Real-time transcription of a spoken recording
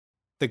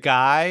the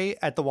guy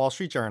at the Wall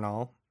Street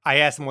Journal, I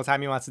asked him what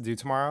time he wants to do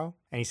tomorrow,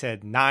 and he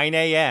said 9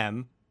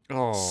 a.m.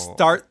 Oh.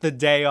 Start the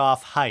day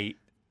off height.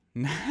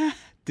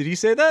 Did he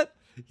say that?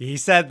 He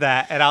said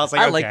that, and I was like,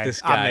 I okay, like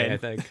this I'm guy, in. I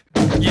think.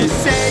 You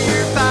say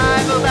you're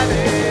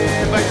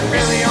 5'11", but you're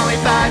really only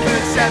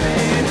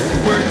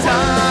 5'7". We're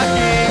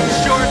talking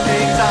short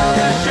things on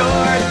the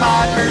short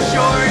pod for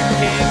short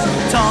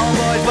kings. Tall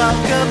boys,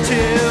 welcome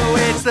to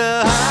It's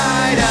the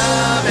Height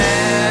of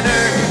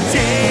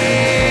Entertainment.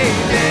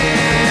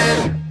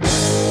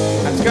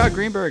 I'm Scott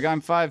Greenberg.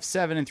 I'm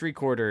 5'7"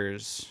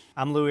 ¾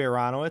 I'm Louis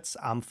Aronowitz.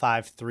 I'm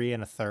 5'3"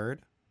 ⅓.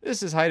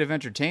 This is Height of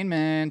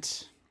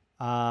Entertainment.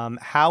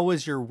 How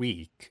was your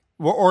week?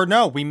 Or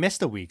no, we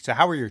missed a week. So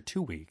how were your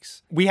 2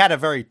 weeks? We had a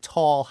very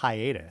tall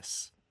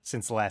hiatus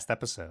since the last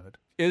episode.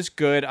 It was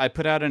good. I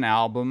put out an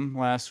album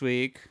last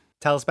week.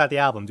 Tell us about the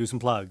album. Do some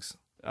plugs.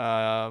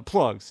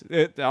 Plugs.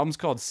 The album's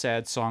called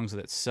Sad Songs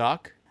That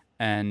Suck,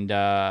 and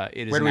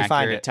it is Where do an we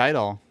find accurate it?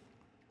 title.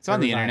 It's Where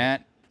on do the we find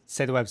internet.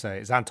 Say the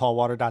website. It's on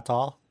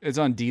tallwater.tall. It's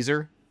on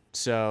Deezer,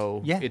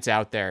 so Yeah. it's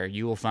out there.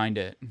 You will find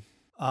it.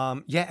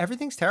 Yeah,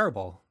 everything's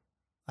terrible.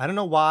 I don't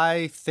know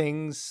why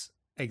things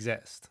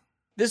exist.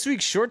 This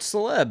week's short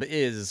celeb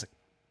is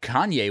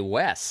Kanye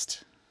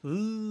West.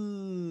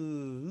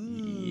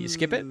 Ooh.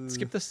 Skip it.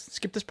 Skip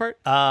this part.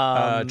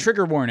 Trigger.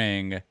 Trigger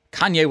warning.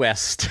 Kanye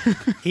West.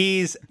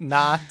 He's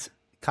not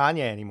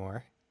Kanye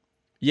anymore.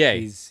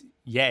 Yay. He's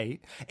Ye.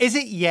 Is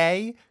it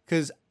Ye?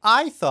 Because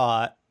I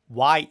thought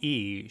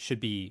Y-E should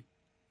be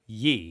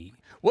Ye.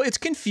 Well, it's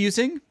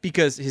confusing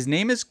because his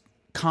name is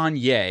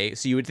Kanye,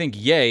 so you would think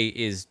Ye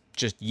is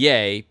just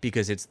Ye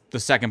because it's the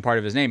second part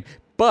of his name.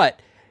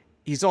 But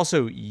he's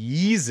also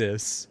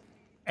Yeezus,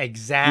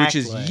 Exactly. which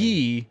is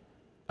Ye,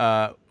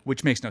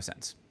 which makes no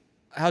sense.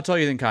 How tall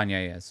do you think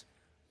Kanye is?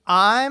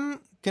 I'm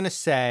going to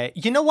say,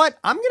 you know what?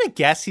 I'm going to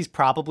guess he's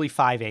probably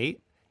 5'8",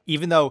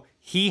 even though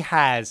he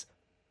has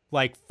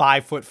like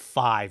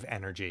 5'5"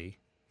 energy.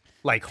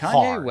 Like Kanye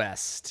hard.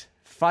 West,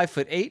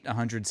 5'8",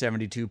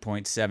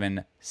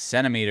 172.7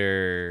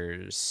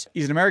 centimeters.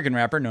 He's an American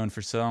rapper known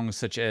for songs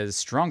such as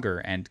Stronger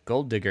and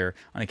Gold Digger.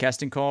 On a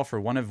casting call for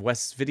one of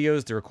West's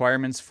videos, the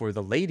requirements for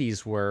the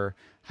ladies were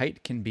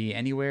height can be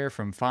anywhere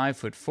from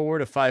 5'4"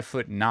 to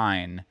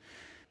 5'9".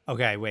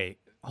 Okay, wait.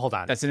 Hold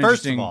on. That's an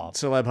First interesting of all,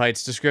 celeb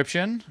heights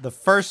description. the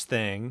first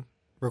thing,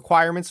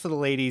 requirements for the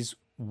ladies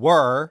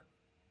were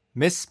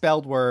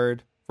misspelled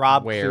word.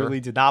 Rob Where? clearly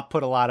did not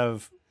put a lot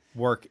of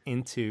work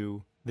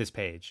into this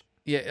page.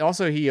 Yeah,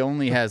 also he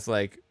only has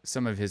like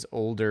some of his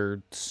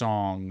older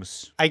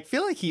songs. I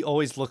feel like he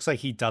always looks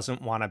like he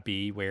doesn't want to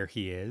be where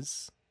he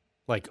is.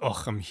 Like,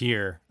 ugh, I'm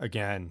here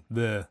again.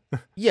 The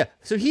Yeah,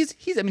 so he's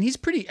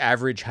pretty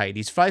average height.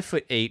 He's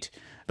 5'8",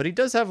 but he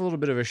does have a little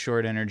bit of a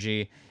short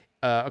energy.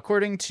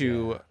 According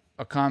to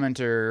a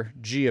commenter,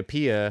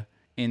 Giapia,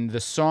 in the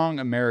song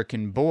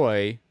American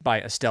Boy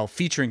by Estelle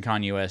featuring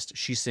Kanye West,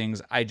 she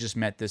sings, I just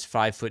met this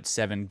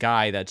 5'7"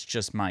 guy that's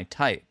just my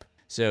type.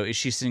 So is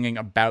she singing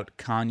about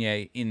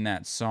Kanye in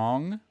that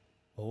song?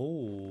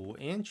 Oh,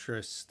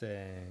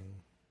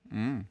 interesting.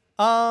 Mm.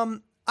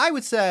 I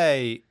would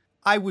say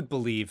I would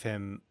believe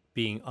him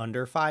being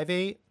under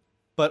 5'8",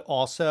 but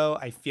also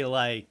I feel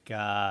like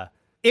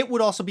it would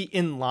also be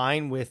in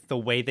line with the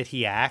way that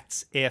he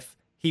acts if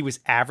he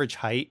was average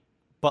height,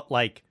 but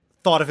like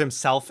thought of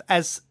himself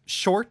as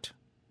short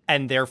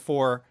and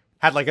therefore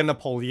had like a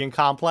Napoleon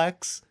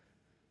complex,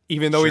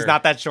 even though he's Sure.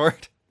 not that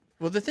short.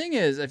 Well, the thing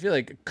is, I feel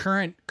like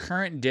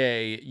current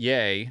day,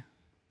 Ye,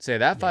 say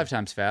that 5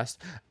 times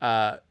fast,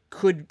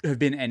 could have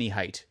been any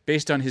height.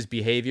 Based on his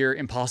behavior,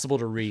 impossible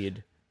to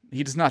read.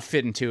 He does not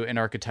fit into an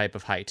archetype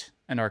of height,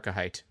 an arca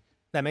height.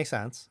 That makes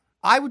sense.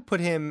 I would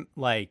put him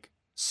like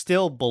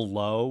still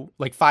below,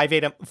 like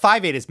 5'8".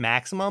 5'8" is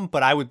maximum,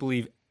 but I would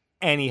believe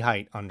any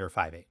height under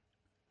 5'8".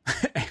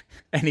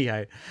 Any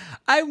height.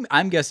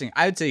 I'm guessing,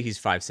 I would say he's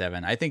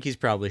 5'7". I think he's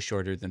probably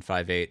shorter than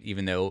 5'8",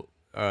 even though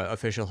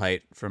official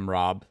height from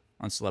Rob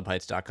on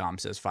celebheights.com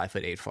says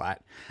 5'8"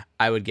 flat.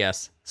 I would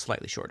guess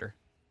slightly shorter.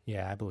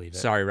 Yeah, I believe it.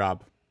 Sorry,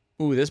 Rob.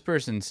 Ooh, this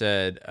person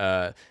said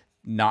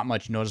not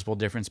much noticeable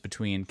difference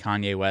between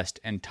Kanye West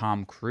and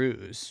Tom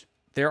Cruise.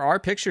 There are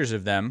pictures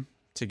of them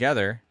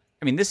together.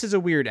 I mean, this is a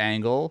weird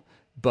angle,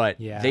 but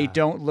they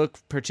don't look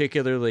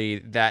particularly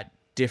that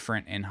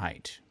different in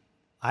height.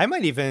 I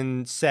might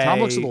even say Tom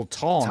looks a little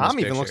tall in this Tom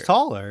even picture. looks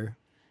taller.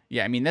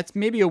 Yeah, I mean, that's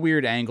maybe a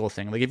weird angle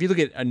thing. Like, if you look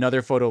at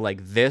another photo like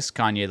this,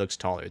 Kanye looks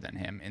taller than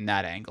him in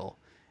that angle.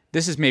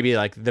 This is maybe,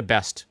 like, the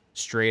best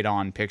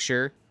straight-on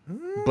picture.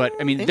 But,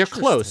 I mean, they're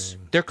close.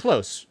 Interesting. They're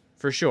close,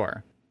 for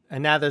sure.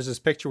 And now there's this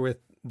picture with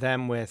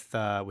them with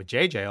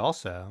JJ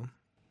also.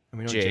 And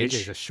we know Jage.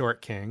 JJ's a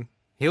short king.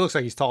 He looks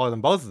like he's taller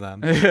than both of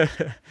them.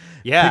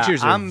 Yeah,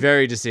 Pictures are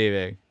very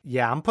deceiving.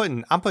 Yeah, I'm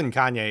putting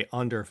Kanye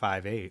under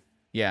 5'8".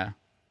 Yeah.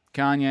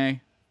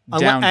 Kanye,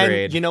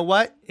 downgrade. And you know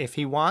what? If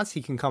he wants,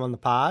 he can come on the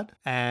pod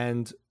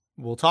and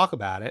we'll talk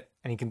about it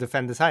and he can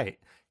defend his height.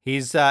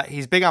 He's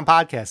big on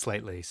podcasts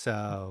lately,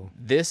 so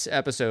This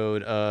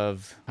episode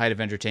of Height of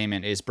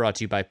Entertainment is brought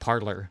to you by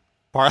Parler.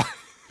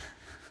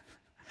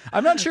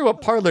 I'm not sure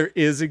what Parler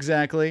is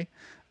exactly.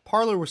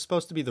 Parler was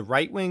supposed to be the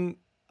right-wing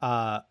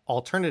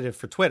alternative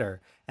for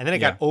Twitter, and then it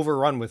got Yeah.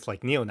 overrun with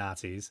like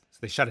neo-Nazis, so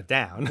they shut it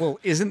down. Well,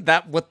 isn't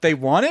that what they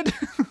wanted?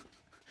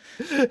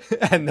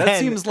 And That then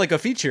seems like a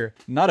feature,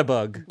 not a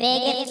bug.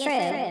 Big if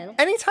true.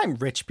 anytime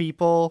rich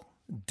people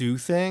do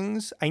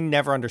things, I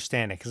never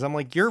understand it because I'm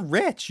like, you're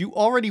rich, you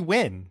already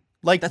win.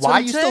 Like, That's why what are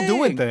I'm you still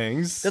doing saying.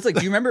 things? That's like,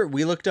 do you remember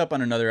we looked up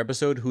on another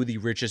episode who the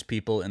richest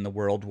people in the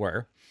world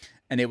were?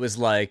 And it was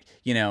like,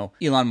 you know,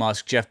 Elon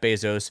Musk, Jeff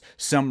Bezos,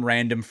 some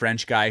random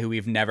French guy who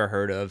we've never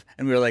heard of.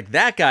 And we were like,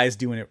 that guy's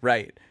doing it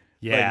right.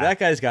 Yeah. Like, that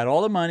guy's got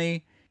all the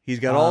money. He's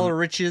got all the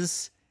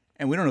riches.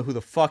 And we don't know who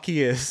the fuck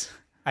he is.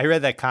 I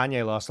read that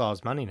Kanye lost all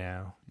his money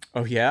now.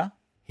 Oh, yeah?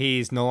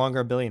 He's no longer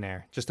a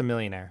billionaire, just a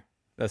millionaire.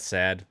 That's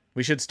sad.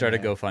 We should start a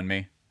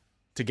GoFundMe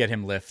to get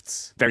him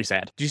lifts. Very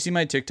sad. Do you see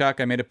my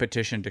TikTok? I made a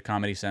petition to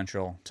Comedy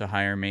Central to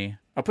hire me.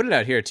 I'll put it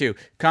out here too.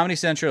 Comedy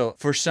Central,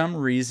 for some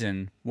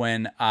reason,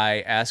 when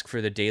I ask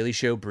for the Daily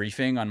Show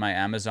briefing on my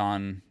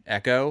Amazon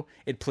Echo,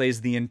 it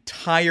plays the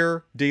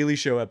entire Daily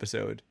Show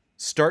episode,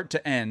 start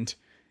to end,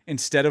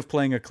 instead of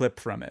playing a clip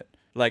from it.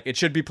 Like, it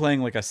should be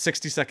playing like a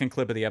 60-second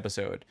clip of the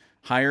episode.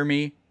 Hire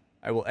me.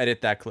 I will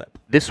edit that clip.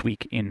 This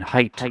week in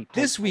height.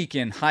 This week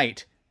in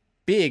height.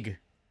 Big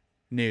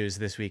news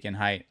this week in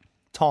height.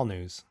 Tall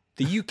news.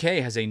 The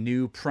UK has a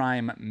new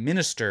prime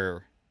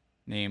minister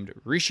named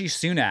Rishi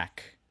Sunak.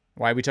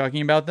 Why are we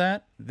talking about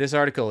that? This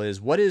article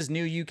is, what is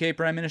new UK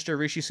Prime Minister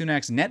Rishi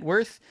Sunak's net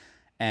worth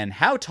and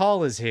how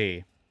tall is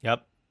he?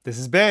 Yep. This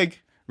is big.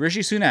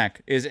 Rishi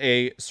Sunak is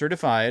a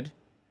certified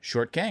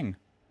short king.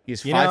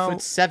 He's You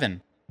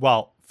 5'7".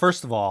 Well,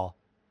 first of all,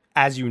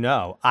 as you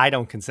know, I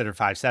don't consider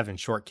 5'7"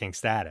 short king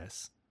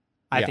status.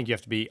 I Yeah. think you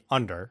have to be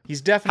under.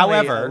 He's definitely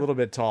However- a little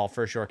bit tall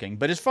for a short king.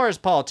 But as far as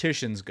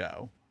politicians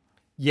go,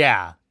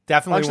 Yeah,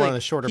 definitely actually, one of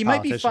the shorter he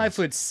might be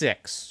politicians.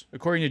 5'6".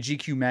 According to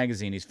GQ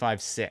magazine, he's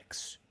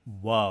 5'6".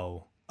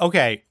 Whoa.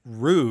 Okay,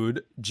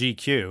 rude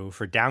GQ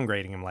for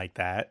downgrading him like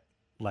that.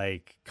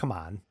 Like, come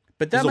on.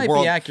 But that He's a might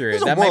world- be accurate.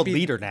 He's a That might world be-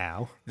 leader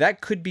now.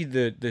 That could be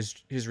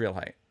his real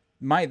height.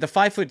 The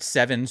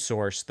 5'7"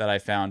 source that I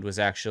found was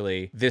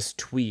actually this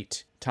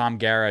tweet. Tom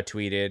Gara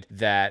tweeted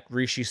that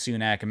Rishi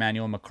Sunak,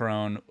 Emmanuel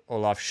Macron,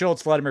 Olaf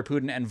Scholz, Vladimir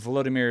Putin, and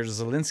Volodymyr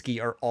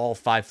Zelensky are all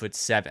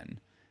 5'7".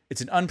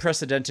 It's an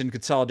unprecedented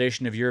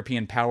consolidation of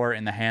European power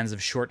in the hands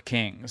of short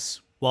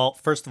kings. Well,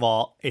 first of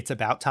all, it's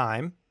about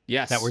time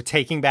Yes, that we're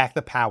taking back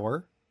the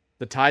power.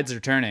 the tides are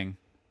turning.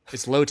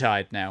 It's low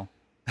tide now.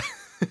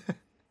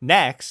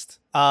 Next,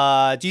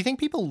 do you think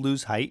people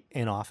lose height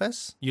in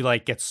office? You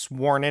like get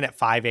sworn in at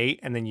 5'8"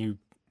 and then you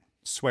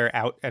swear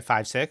out at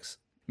 5'6"?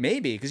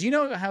 Maybe, because you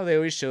know how they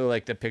always show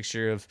like the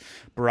picture of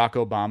Barack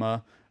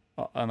Obama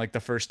on like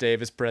the first day of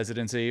his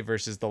presidency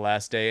versus the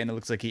last day, and it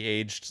looks like he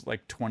aged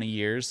like 20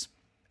 years.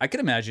 I could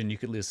imagine you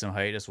could lose some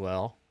height as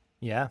well.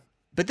 Yeah.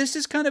 But this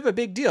is kind of a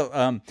big deal.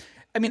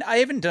 I mean, I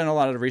haven't done a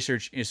lot of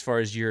research as far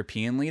as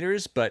European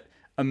leaders, but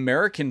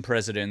American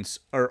presidents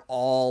are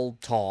all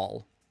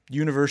tall.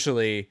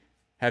 Universally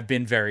have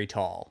been very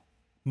tall.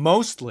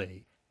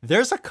 Mostly.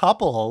 There's a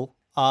couple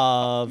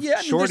of Yeah,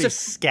 I mean, shorties there's a-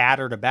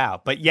 scattered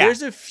about, but yeah.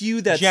 There's a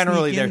few that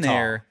generally sneak in they're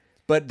there, tall.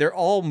 but they're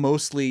all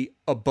mostly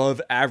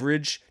above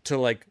average to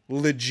like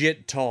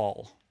legit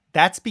tall.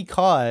 That's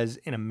because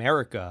in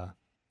America,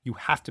 you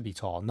have to be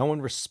tall. No one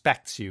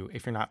respects you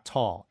if you're not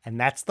tall. And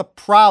that's the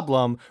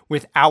problem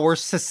with our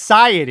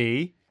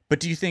society. But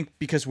do you think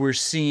because we're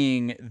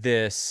seeing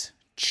this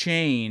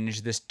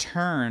change, this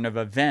turn of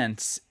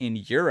events in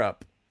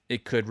Europe,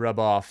 it could rub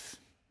off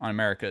on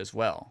America as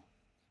well?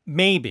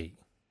 Maybe.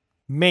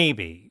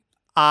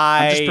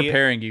 I'm just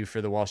preparing you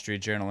for the Wall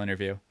Street Journal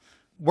interview.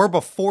 We're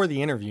before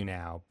the interview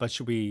now, but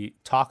should we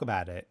talk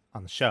about it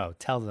on the show?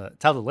 Tell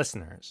the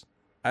listeners.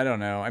 I don't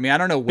know. I mean, I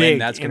don't know when Big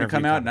that's going to interview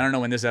come out, coming. and I don't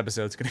know when this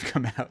episode's going to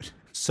come out.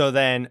 So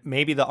then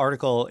maybe the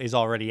article is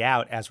already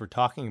out as we're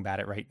talking about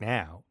it right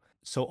now.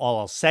 So all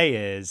I'll say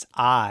is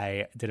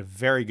I did a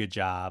very good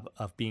job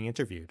of being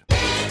interviewed.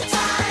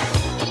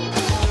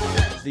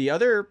 The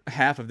other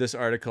half of this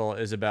article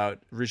is about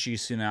Rishi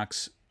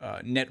Sunak's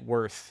net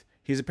worth.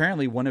 He's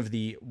apparently one of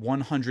the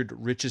 100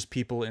 richest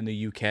people in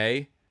the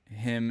UK.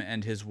 Him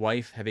and his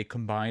wife have a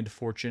combined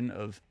fortune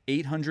of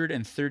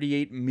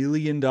 $838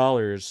 million.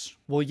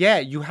 Well, yeah,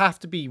 you have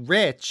to be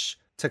rich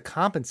to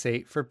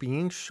compensate for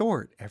being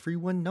short.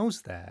 Everyone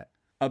knows that.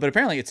 But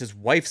apparently it's his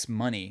wife's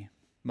money,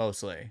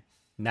 mostly.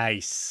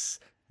 Nice.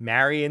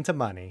 Marry into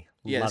money.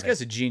 Yeah, Love this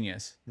guy's it. a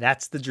genius.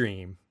 That's the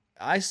dream.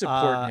 I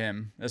support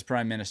him as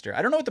prime minister.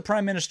 I don't know what the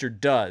prime minister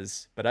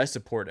does, but I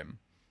support him.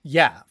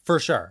 Yeah, for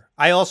sure.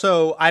 I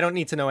don't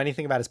need to know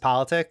anything about his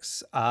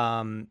politics.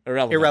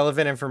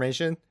 Irrelevant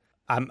information.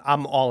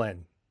 I'm all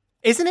in.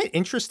 Isn't it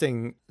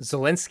interesting?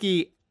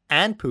 Zelensky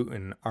and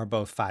Putin are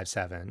both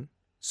 5'7".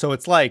 So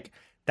it's like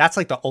that's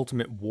like the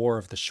ultimate war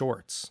of the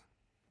shorts.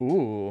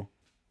 Ooh,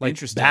 Like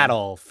interesting.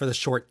 battle for the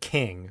short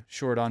king.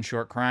 Short on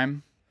short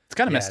crime. It's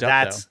kind of messed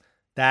up,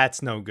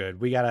 that's no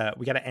good. We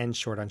gotta end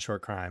short on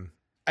short crime.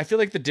 I feel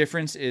like the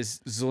difference is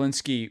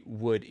Zelensky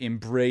would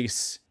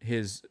embrace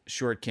his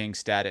short king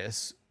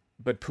status,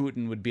 but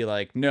Putin would be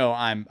like, no,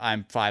 I'm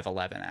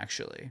 5'11",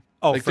 actually.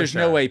 Oh, like, for there's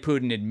sure. no way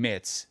Putin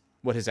admits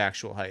what his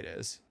actual height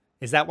is.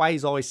 Is that why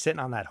he's always sitting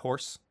on that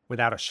horse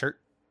without a shirt?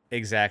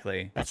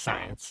 Exactly. That's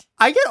science.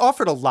 I get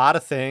offered a lot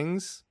of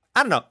things.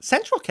 I don't know.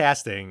 Central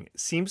Casting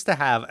seems to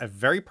have a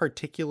very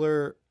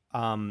particular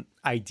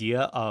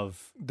idea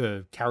of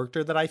the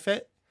character that I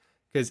fit.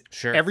 Because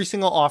Sure. every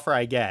single offer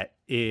I get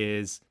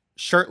is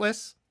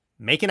shirtless,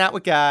 making out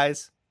with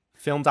guys,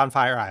 filmed on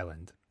Fire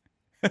Island.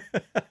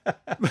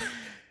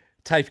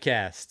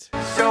 Typecast.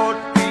 Short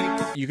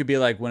people. You could be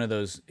like one of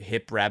those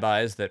hip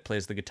rabbis that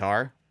plays the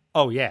guitar.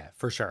 Oh, yeah,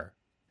 for sure.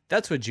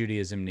 That's what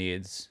Judaism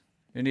needs.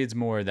 It needs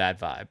more of that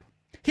vibe.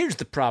 Here's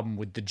the problem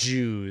with the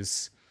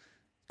Jews.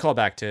 Call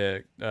back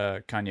to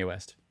Kanye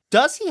West.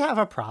 Does he have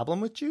a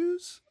problem with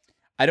Jews?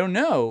 I don't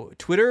know.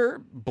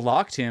 Twitter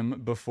blocked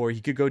him before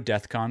he could go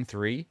DEFCON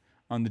 3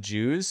 on the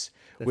Jews,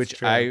 which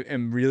true. I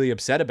am really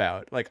upset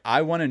about. Like,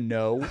 I want to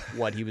know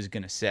what he was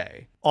going to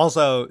say.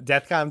 Also,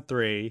 DEFCON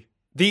 3,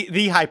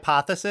 the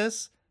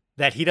hypothesis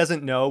that he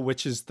doesn't know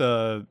which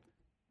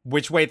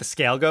way the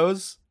scale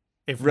goes,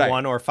 if Right.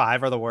 1 or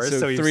 5 are the worst. So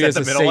So he 3 said is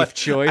the a middle safe one.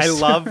 choice. I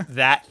love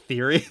that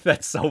theory.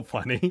 That's so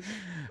funny.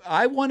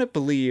 I want to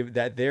believe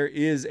that there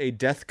is a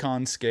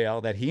DEFCON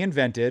scale that he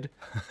invented,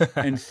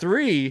 and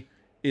 3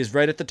 is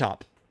right at the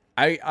top.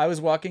 I was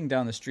walking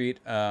down the street,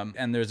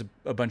 and there's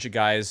a bunch of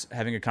guys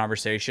having a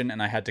conversation,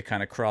 and I had to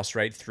kind of cross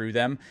right through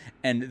them.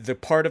 And the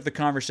part of the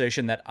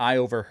conversation that I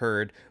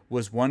overheard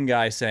was one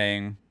guy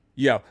saying,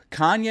 yo,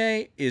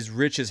 Kanye is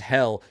rich as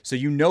hell, so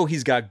you know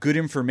he's got good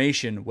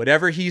information.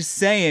 Whatever he's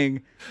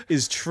saying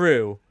is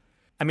true.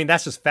 I mean,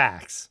 that's just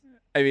facts.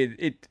 I mean,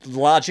 it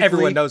logically...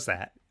 Everyone knows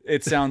that.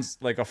 It sounds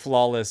like a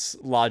flawless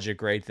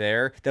logic right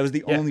there. That was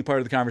the only part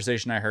of the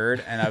conversation I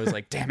heard, and I was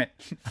like, damn it,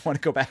 I want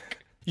to go back.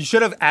 You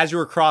should have, as you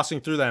were crossing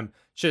through them,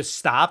 just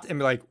stopped and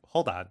be like,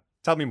 hold on,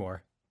 tell me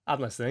more. I'm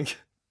listening.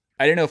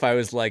 I didn't know if I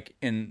was like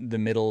in the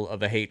middle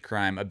of a hate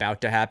crime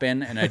about to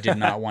happen, and I did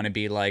not want to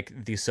be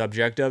like the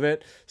subject of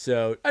it.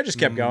 So I just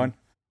kept going.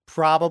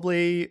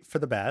 Probably for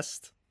the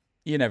best.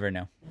 You never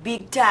know.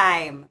 Big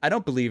time. I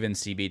don't believe in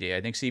CBD.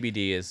 I think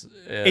CBD is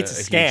It's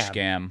a huge scam.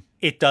 scam.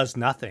 It does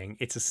nothing.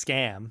 It's a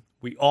scam.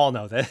 We all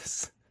know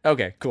this.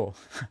 Okay, cool.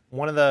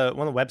 One of the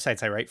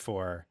websites I write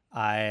for,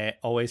 I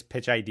always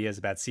pitch ideas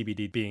about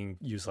CBD being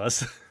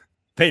useless.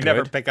 They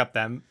never Good. pick up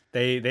them.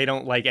 They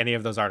don't like any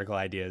of those article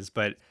ideas,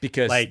 but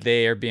Because like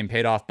they are being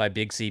paid off by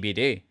big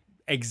CBD.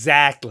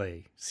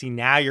 exactly. See,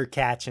 now you're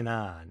catching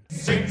on.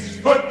 6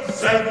 foot,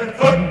 7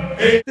 foot,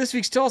 8. This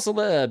week's Tall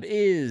Celeb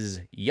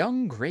is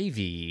Young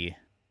Gravy.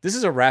 This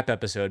is a rap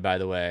episode, by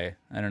the way.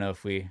 I don't know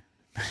if we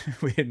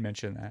we didn't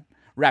mention that.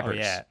 Rappers. Oh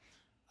yeah.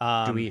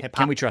 Hip-hop.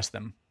 Can we trust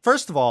them?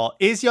 First of all,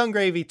 is Young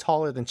Gravy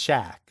taller than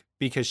Shaq?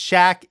 Because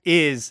Shaq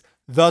is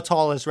the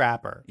tallest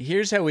rapper.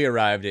 Here's how we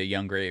arrived at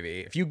Young Gravy.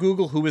 If you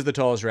Google who is the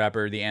tallest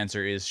rapper, the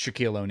answer is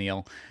Shaquille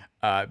O'Neal,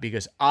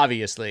 because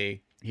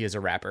obviously he is a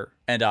rapper,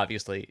 and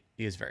obviously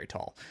he is very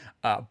tall.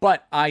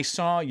 But I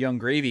saw Young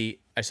Gravy,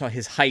 I saw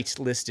his height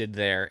listed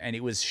there, and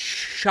it was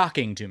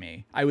shocking to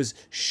me. I was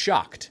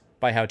shocked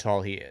by how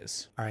tall he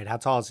is. All right, how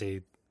tall is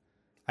he?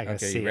 I gotta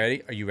Okay, see you it.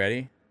 ready? Are you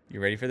ready? You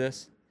ready for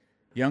this?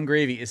 Young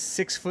Gravy is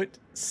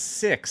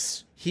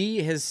 6'6".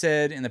 He has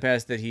said in the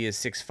past that he is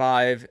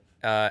 6'5",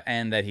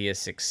 and that he is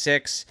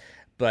 6'6".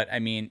 But I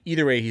mean,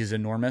 either way, he's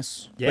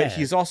enormous. Yeah. But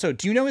he's also,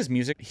 do you know his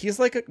music? He's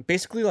like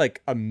basically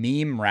like a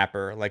meme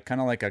rapper, like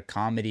kind of like a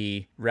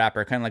comedy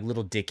rapper, kind of like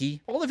Little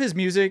Dicky. All of his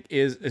music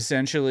is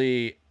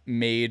essentially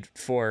made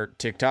for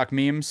TikTok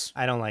memes.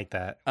 I don't like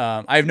that.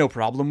 I have no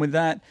problem with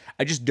that.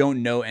 I just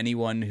don't know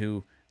anyone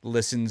who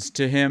listens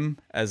to him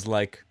as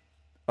like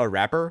a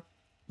rapper.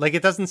 Like,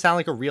 it doesn't sound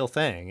like a real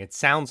thing. It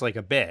sounds like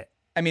a bit.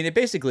 I mean, it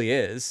basically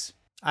is.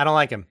 I don't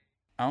like him.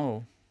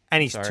 Oh,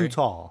 And he's Sorry. too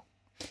tall.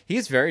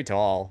 he's very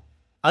tall.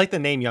 I like the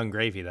name Young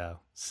Gravy, though.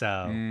 So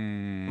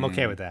I'm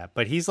okay with that.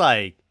 But he's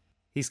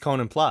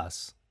Conan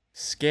Plus.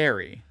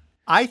 Scary.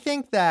 I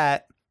think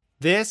that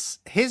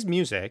his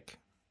music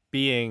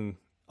being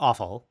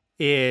awful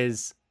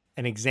is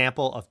an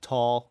example of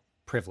tall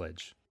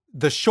privilege.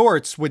 The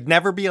shorts would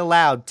never be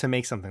allowed to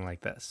make something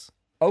like this.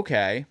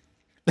 Okay.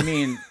 I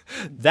mean,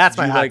 That's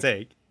my you hot like-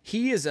 take.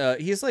 he's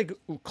like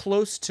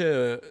close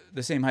to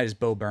the same height as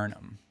Bo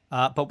Burnham.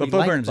 But Bo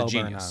like Burnham's a Bo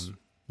genius. Burnham.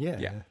 Yeah.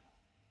 Yeah.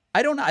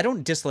 I don't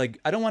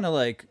want to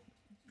like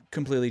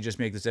completely just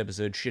make this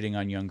episode shitting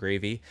on Young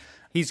Gravy.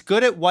 He's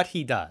good at what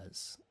he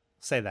does.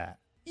 Say that.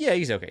 Yeah,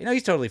 he's okay. No,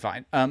 he's totally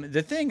fine.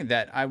 The thing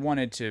that I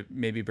wanted to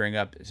maybe bring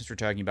up, since we're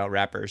talking about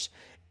rappers,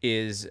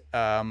 is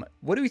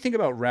what do we think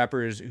about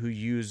rappers who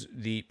use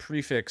the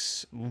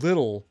prefix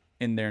little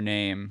in their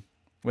name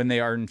when they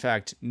are in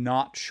fact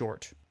not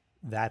short?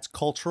 That's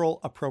cultural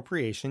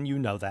appropriation. You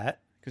know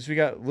that. Because we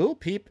got Lil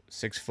Peep,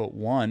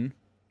 6'1".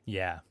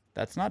 Yeah.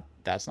 That's not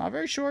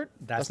very short.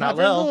 That's not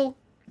very Lil. little.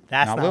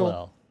 That's not Lil.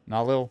 Lil.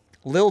 Not Lil.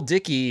 Lil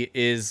Dicky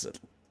is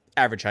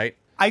average height.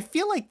 I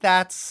feel like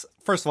that's,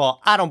 first of all,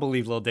 I don't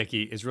believe Lil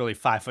Dicky is really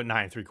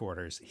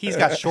 5'9¾". He's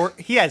got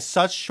he has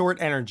such short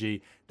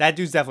energy. That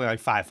dude's definitely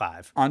like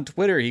 5'5". On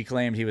Twitter, he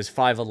claimed he was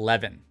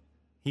 5'11".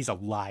 He's a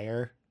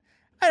liar.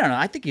 I don't know.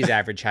 I think he's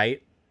average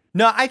height.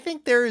 No, I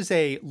think there is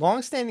a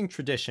long-standing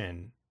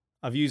tradition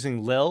of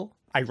using Lil,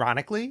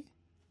 ironically.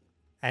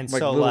 And Like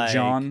so Lil like,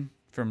 Jon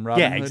from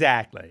Robin yeah, Hood?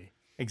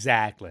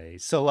 exactly.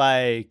 So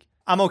like,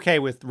 I'm okay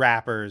with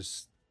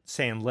rappers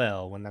saying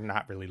Lil when they're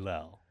not really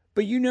Lil.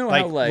 But you know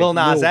Like how like Lil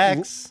Nas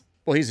X,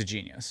 well, he's a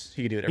genius.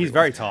 He can do whatever. he's he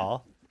very wants.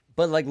 tall.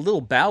 But like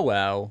Lil Bow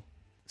Wow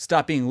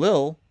stopped being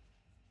Lil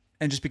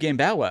and just became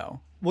Bow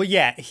Wow. Well,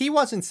 yeah, he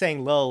wasn't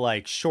saying Lil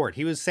like short.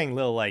 He was saying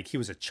Lil like he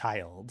was a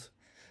child.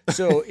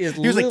 So is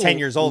He was like 10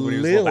 years old when he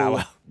was Lil Bow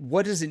Wow.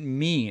 What does it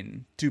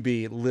mean to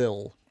be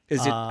Lil?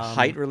 Is it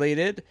height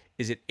related?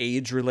 Is it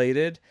age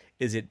related?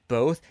 Is it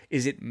both?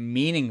 Is it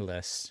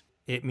meaningless?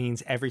 It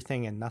means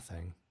everything and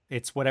nothing.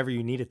 It's whatever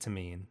you need it to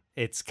mean.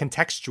 It's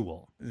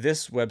contextual.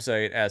 This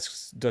website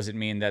asks, does it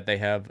mean that they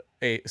have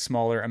a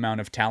smaller amount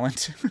of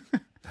talent?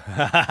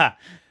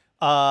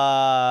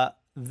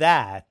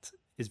 That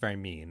is very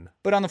mean.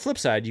 But on the flip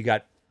side, you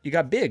got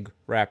big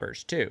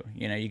rappers too.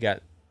 You know, you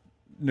got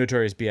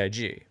Notorious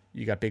B.I.G.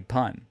 You got Big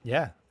Pun.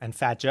 Yeah, and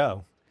Fat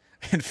Joe.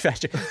 And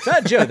Fat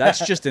Joe,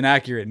 that's just an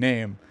accurate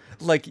name.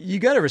 Like, you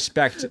got to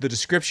respect the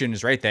description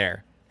is right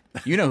there.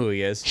 You know who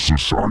he is.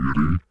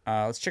 Society.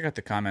 Let's check out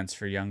the comments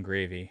for Young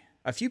Gravy.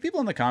 A few people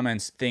in the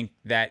comments think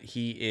that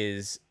he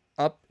is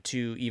up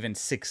to even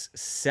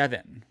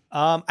 6'7".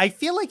 I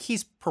feel like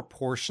he's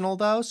proportional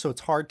though, so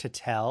it's hard to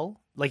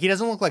tell. Like he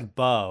doesn't look like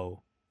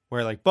Bo,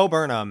 where like Bo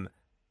Burnham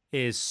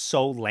is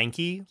so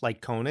lanky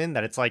like Conan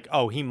that it's like,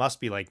 oh, he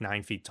must be like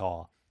 9 feet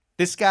tall.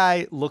 This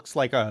guy looks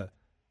like a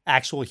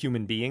actual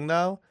human being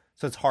though,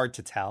 so it's hard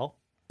to tell.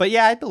 But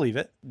yeah, I believe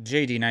it.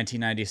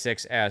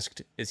 JD1996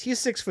 asked, is he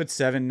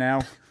 6'7"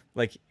 now?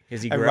 Like,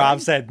 is he And growing? Rob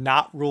said,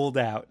 not ruled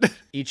out.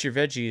 Eat Your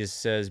Veggies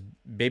says,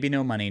 Baby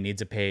No Money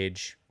needs a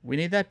page. We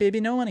need that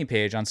Baby No Money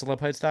page on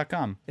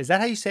celebhites.com. Is that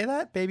how you say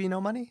that? Baby No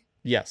Money?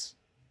 Yes.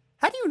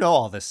 How do you know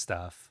all this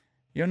stuff?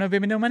 You don't know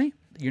Baby No Money?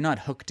 You're not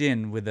hooked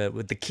in with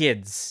the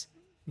kids.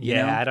 You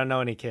Yeah, know? I don't know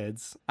any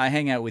kids. I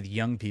hang out with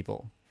young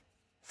people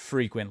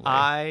frequently.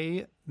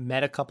 I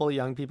met a couple of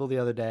young people the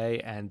other day,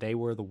 and they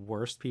were the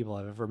worst people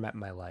I've ever met in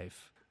my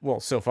life. Well,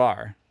 so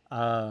far.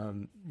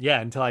 Yeah,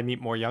 until I meet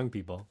more young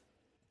people.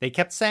 They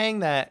kept saying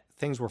that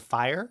things were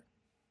fire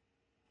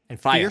and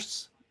Fire.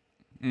 fierce,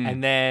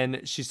 and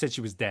then she said she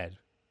was dead.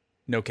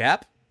 No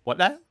cap? What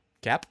that?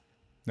 Cap?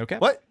 No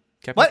cap? What?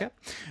 Cap, What?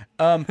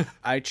 no cap?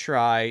 I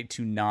try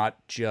to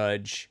not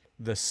judge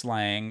the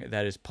slang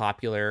that is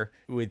popular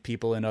with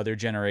people in other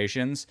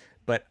generations,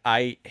 but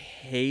I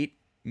hate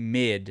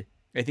mid.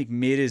 I think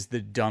mid is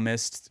the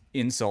dumbest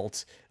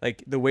insult.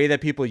 Like, the way that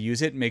people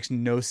use it makes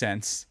no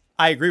sense.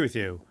 I agree with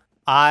you.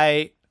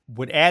 I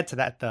would add to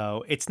that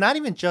though, it's not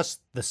even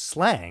just the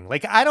slang.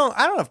 Like I don't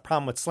have a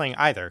problem with slang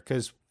either,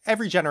 because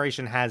every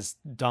generation has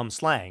dumb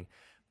slang.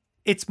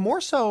 It's more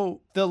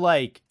so the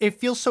like, it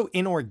feels so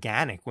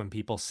inorganic when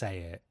people say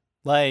it.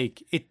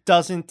 Like it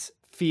doesn't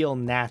feel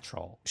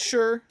natural.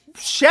 Sure.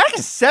 Shaq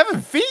is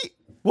 7 feet.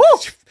 Woo!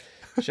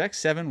 Shaq's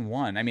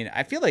 7'1". I mean,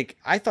 I feel like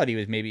I thought he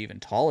was maybe even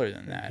taller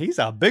than that. He's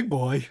a big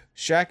boy.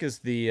 Shaq is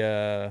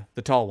the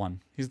tall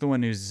one. He's the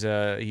one who's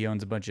he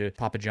owns a bunch of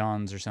Papa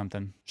John's or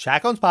something.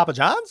 Shaq owns Papa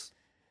John's?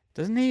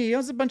 Doesn't he? He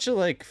owns a bunch of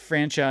like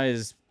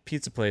franchise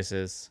pizza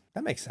places.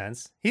 That makes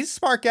sense. He's a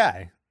smart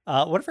guy.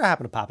 Whatever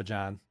happened to Papa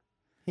John?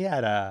 He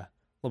had a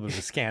little bit of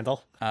a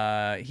scandal.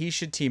 He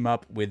should team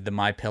up with the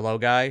My Pillow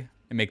guy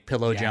and make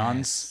Pillow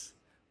Johns.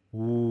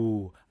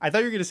 Ooh. I thought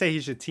you were going to say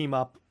he should team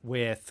up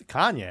with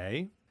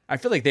Kanye. I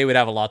feel like they would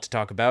have a lot to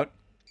talk about.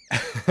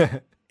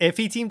 If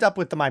he teamed up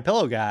with the My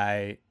Pillow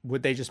guy,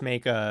 would they just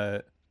make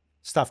a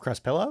stuffed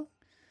crust pillow?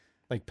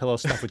 Like pillow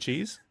stuffed with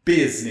cheese?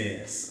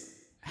 Business.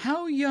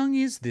 How young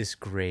is this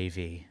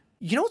gravy?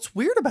 You know what's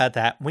weird about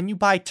that? When you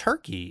buy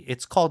turkey,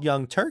 it's called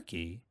young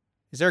turkey.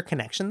 Is there a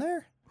connection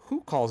there?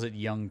 Who calls it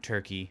young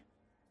turkey?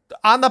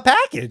 On the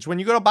package, when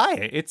you go to buy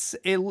it, it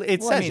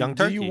says young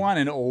turkey. Do you want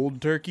an old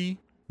turkey?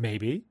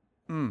 Maybe.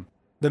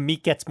 The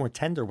meat gets more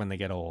tender when they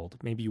get old.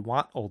 Maybe you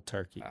want old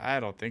turkey.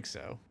 I don't think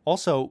so.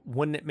 Also,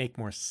 wouldn't it make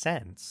more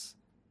sense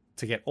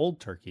to get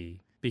old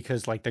turkey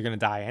because like they're gonna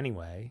die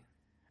anyway?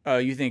 Oh,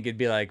 you think it'd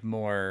be like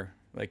more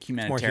like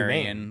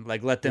humanitarian, humane.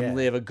 like let them Yeah.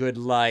 live a good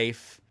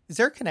life? Is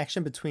there a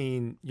connection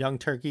between young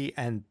turkey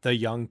and the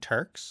Young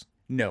Turks?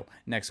 No.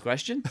 Next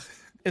question.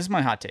 This is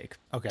my hot take.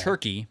 Okay.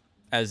 Turkey,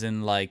 as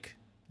in like,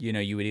 you know,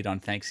 you would eat on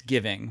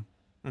Thanksgiving.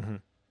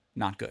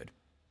 Not good.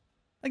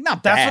 Like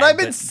not bad. That's what I've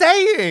been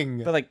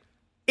saying. But like,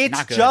 It's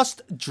not good.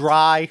 just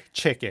dry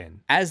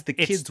chicken. as the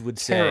It's kids would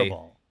say,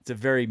 terrible. it's a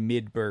very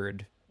mid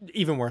bird.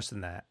 Even worse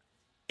than that.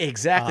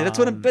 Exactly. That's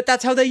what I'm, but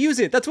that's how they use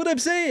it. That's what I'm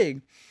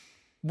saying.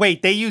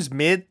 Wait, they use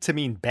mid to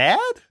mean bad?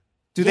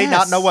 Do they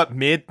not Yes. know what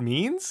mid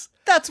means?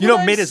 That's You what know,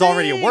 I'm mid is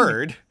already a saying.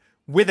 word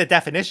with a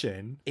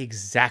definition.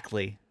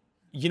 Exactly.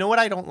 You know what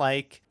I don't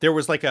like? There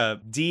was like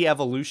a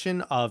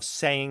de-evolution of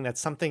saying that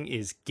something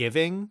is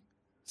giving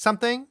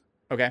something.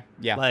 Okay.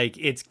 Yeah. Like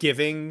it's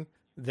giving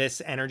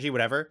this energy,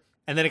 whatever.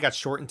 And then it got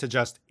shortened to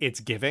just it's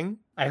giving.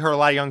 I heard a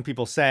lot of young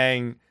people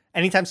saying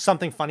anytime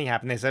something funny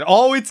happened, they said,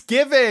 oh, it's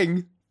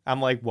giving.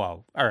 I'm like,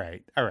 whoa. All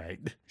right.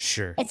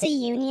 Sure. It's a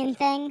union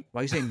thing.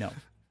 Why you say no?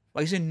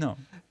 Why you say no?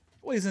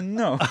 Why you say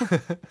no?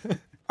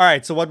 All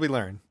right. So what'd we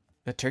learn?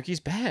 That turkey's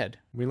bad.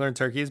 We learned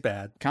turkey is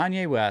bad.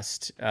 Kanye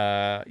West,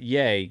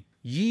 yay.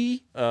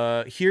 Ye,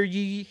 hear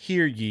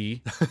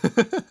ye.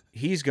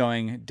 He's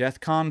going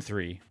DEFCON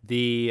 3.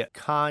 The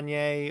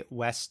Kanye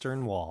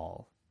Western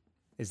Wall.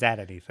 Is that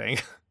anything?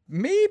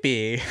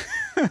 Maybe.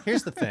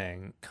 Here's the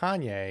thing.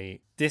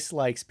 Kanye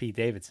dislikes Pete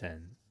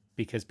Davidson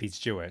because Pete's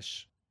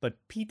Jewish, but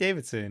Pete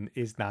Davidson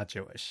is not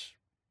Jewish.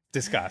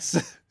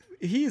 Discuss.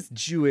 He's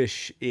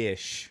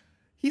Jewish-ish.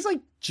 He's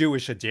like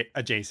Jewish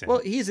adjacent. Well,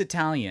 he's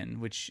Italian,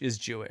 which is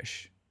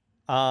Jewish.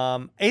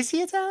 Is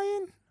he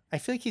Italian? I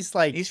feel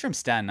like He's from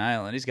Staten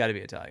Island. He's got to be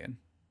Italian.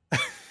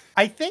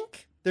 I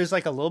think there's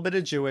like a little bit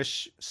of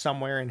Jewish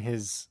somewhere in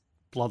his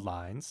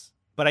bloodlines,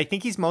 but I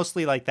think he's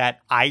mostly like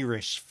that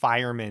Irish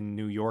fireman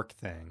New York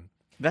thing.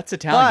 That's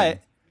Italian.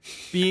 But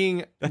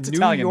being That's New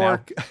Italian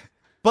York,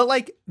 but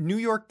like New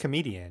York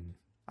comedian,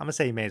 I'm gonna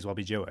say he may as well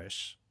be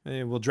Jewish.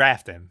 We'll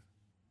draft him.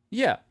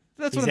 Yeah,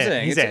 that's He's what I'm in.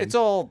 saying. He's It's in.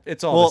 all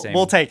the same.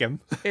 We'll take him.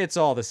 It's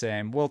all the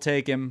same. We'll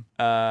take him.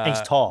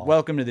 He's tall.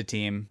 Welcome to the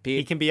team, He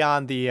Pete. can be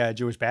on the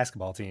Jewish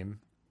basketball team.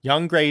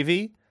 Young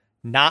Gravy,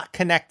 not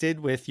connected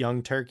with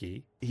Young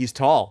Turkey, He's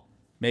tall.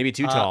 Maybe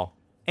too tall.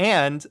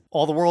 and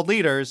all the world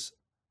leaders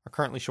are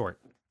currently short.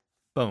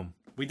 Boom.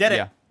 We did it.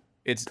 Yeah.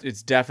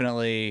 It's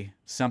definitely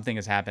something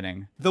is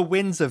happening. The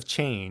winds of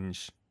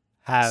change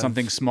have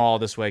Something small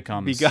this way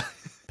comes. begun.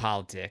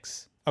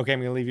 Politics. Okay, I'm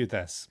going to leave you with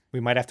this. We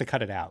might have to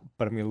cut it out,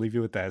 but I'm going to leave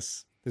you with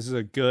this. This is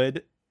a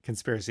good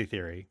conspiracy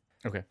theory.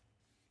 Okay.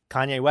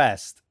 Kanye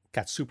West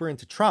got super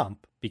into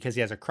Trump because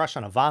he has a crush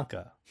on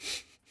Ivanka.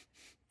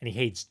 And he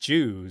hates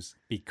Jews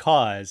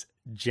because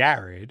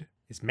Jared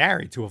is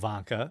married to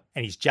Ivanka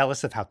and he's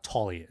jealous of how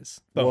tall he is.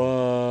 Boom.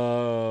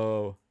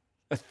 Whoa.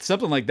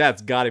 Something like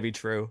that's got to be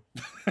true.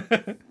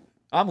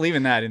 I'm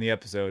leaving that in the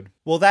episode.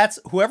 Well, that's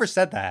whoever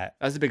said that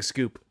That's a big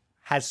scoop.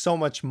 has so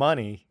much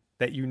money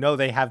that you know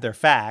they have their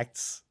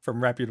facts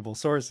from reputable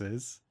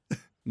sources.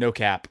 No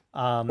cap.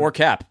 Or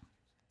Cap.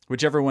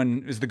 Whichever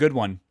one is the good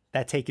one.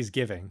 that take is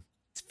giving.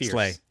 It's fierce.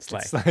 Slay.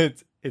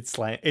 It's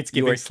slay. It's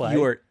giving slay.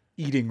 You are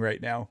eating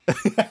right now.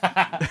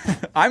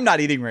 I'm not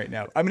eating right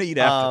now. I'm going to eat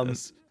after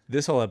this.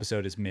 This whole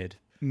episode is mid.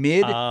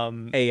 Mid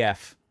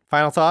AF.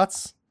 Final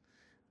thoughts?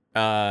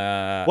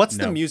 What's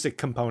no. the music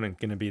component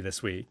going to be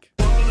this week?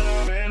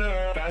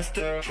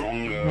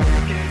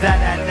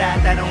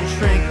 That don't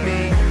shrink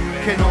me,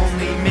 can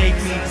only make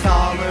me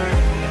taller.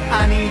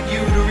 I need you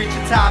to reach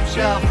the top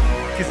shelf,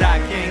 cause I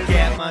can't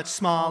get much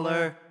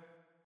smaller.